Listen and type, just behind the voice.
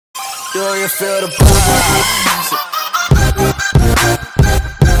Do you feel the vibes?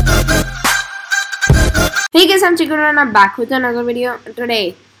 Hey guys, I'm Chicken and I'm back with another video.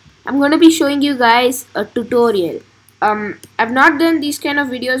 Today I'm going to be showing you guys a tutorial. I've not done these kind of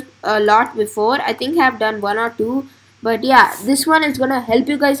videos a lot before. I think I've done one or two, but yeah, this one is going to help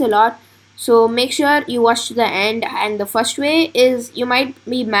you guys a lot. So make sure you watch to the end. And the first way is, you might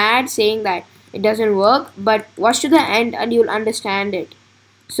be mad saying that it doesn't work, but watch to the end and you'll understand it.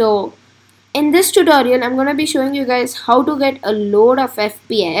 So in this tutorial, I'm going to be showing you guys how to get a load of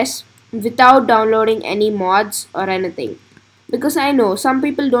FPS without downloading any mods or anything. Because I know some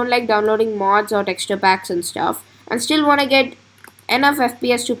people don't like downloading mods or texture packs and stuff and still want to get enough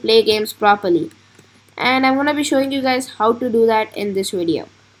FPS to play games properly. And I'm going to be showing you guys how to do that in this video.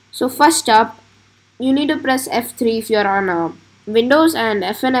 So first up, you need to press F3 if you're on Windows and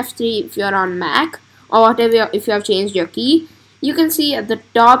F3 if you're on Mac or whatever, if you have changed your key. You can see at the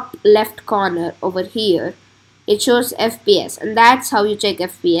top left corner over here, it shows FPS, and that's how you check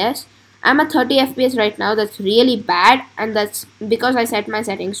FPS. I'm at 30 FPS right now. That's really bad, and that's because I set my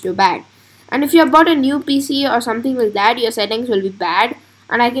settings to bad. And if you have bought a new PC or something like that, your settings will be bad,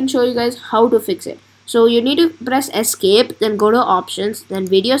 and I can show you guys how to fix it. So you need to press escape, then go to options, then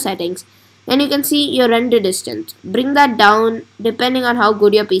video settings, and you can see your render distance. Bring that down depending on how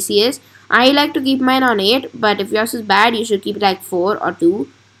good your PC is. I like to keep mine on 8, but if yours is bad, you should keep it like 4 or 2.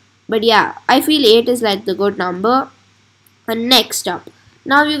 But yeah, I feel 8 is like the good number. And next up,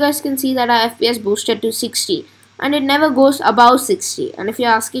 now you guys can see that our FPS boosted to 60, and it never goes above 60. And if you're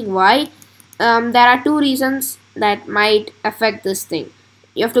asking why, there are two reasons that might affect this thing.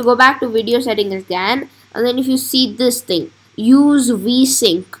 You have to go back to video settings again, and then if you see this thing, use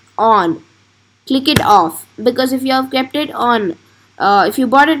VSync on, click it off, because if you have kept it on, if you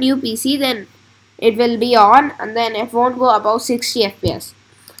bought a new PC, then it will be on and then it won't go above 60 FPS.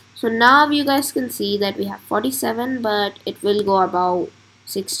 So now you guys can see that we have 47, but it will go above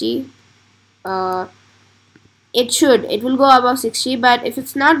 60. It will go above 60, but if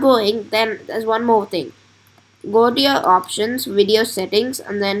it's not going, then there's one more thing. Go to your options, video settings,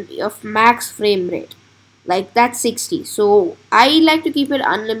 and then your max frame rate. Like that's 60. So I like to keep it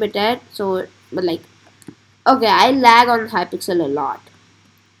unlimited. So, but like, okay, I lag on Hypixel a lot.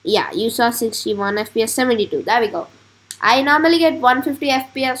 Yeah, you saw 61 FPS, 72. There we go. I normally get 150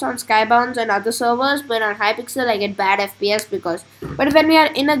 FPS on Skybounds and other servers, but on Hypixel I get bad FPS but when we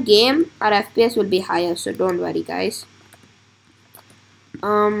are in a game, our FPS will be higher, so don't worry guys.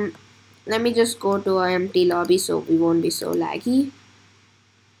 Let me just go to our empty lobby so we won't be so laggy.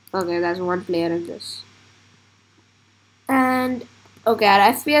 Okay, there's one player in this. And okay,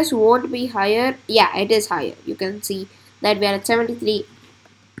 our FPS won't be higher. Yeah, it is higher. You can see that we are at 73.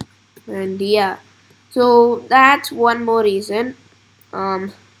 And yeah, so that's one more reason.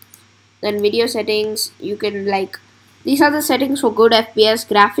 Then video settings, you can like, these are the settings for good FPS.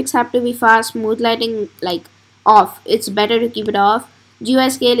 Graphics have to be fast, smooth lighting like off. It's better to keep it off.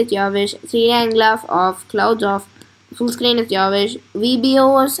 GUI scale is your wish. 3D angle off, clouds off, full screen is your wish.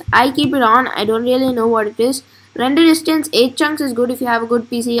 VBOs, I keep it on. I don't really know what it is. Render distance, 8 chunks is good if you have a good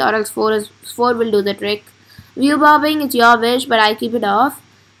PC, or else 4 will do the trick. View bobbing, it's your wish, but I keep it off.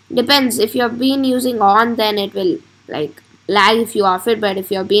 Depends, if you have been using on, then it will like lag if you off it, but if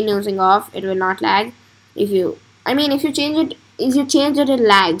you have been using off, it will not lag. If you change it, it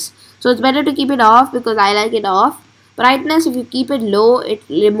lags. So it's better to keep it off because I like it off. Brightness, if you keep it low, it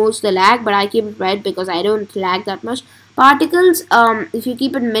removes the lag, but I keep it bright because I don't lag that much. Particles, if you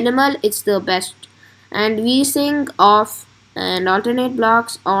keep it minimal, it's the best. And VSync off and alternate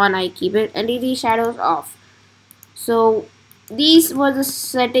blocks on, I keep it. LED shadows off. So these were the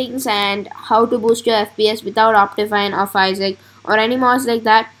settings and how to boost your FPS without Optifine or Physik or any mods like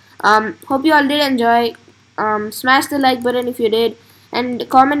that. Hope you all did enjoy. Smash the like button if you did, and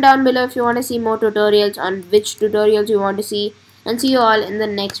comment down below if you want to see more tutorials on which tutorials you want to see, and see you all in the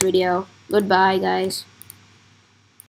next video. Goodbye guys.